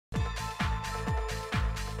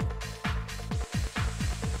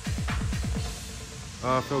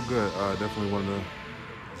I felt good. Definitely one of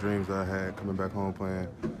the dreams that I had coming back home playing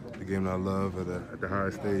the game that I love at the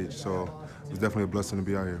highest stage. So it's definitely a blessing to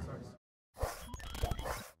be out here.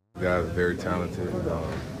 The guys are very talented.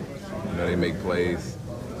 They make plays.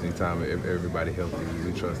 Anytime everybody healthy,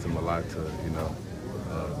 we trust them a lot to,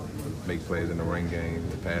 uh, make plays in the run game,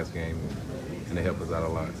 the pass game, and they help us out a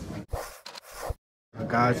lot.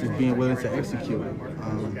 Guys just being willing to execute.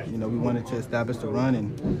 We wanted to establish the run,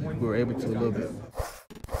 and we were able to a little bit.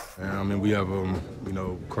 And I mean, we have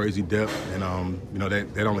crazy depth, and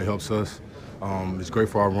that only helps us. It's great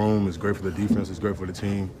for our room. It's great for the defense. It's great for the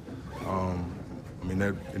team. In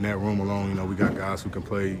that room alone, we got guys who can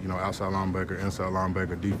play, outside linebacker, inside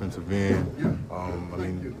linebacker, defensive end.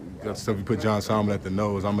 That's stuff you put John Simon at the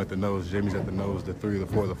nose. I'm at the nose. Jamie's at the nose. The 3, the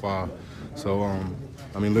 4, the 5. So,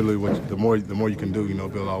 literally, the more you can do,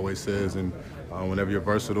 Bill always says, and whenever you're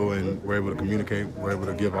versatile and we're able to communicate, we're able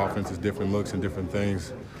to give offenses different looks and different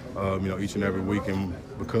things, each and every week. And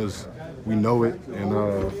because we know it, and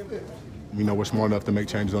we're smart enough to make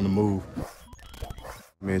changes on the move.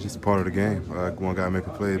 I mean, it's just a part of the game. One guy make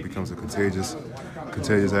a play, it becomes a contagious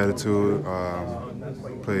attitude.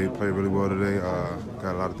 Played really well today.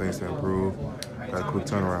 Got a lot of things to improve. Got a quick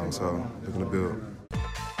turnaround, so looking to build.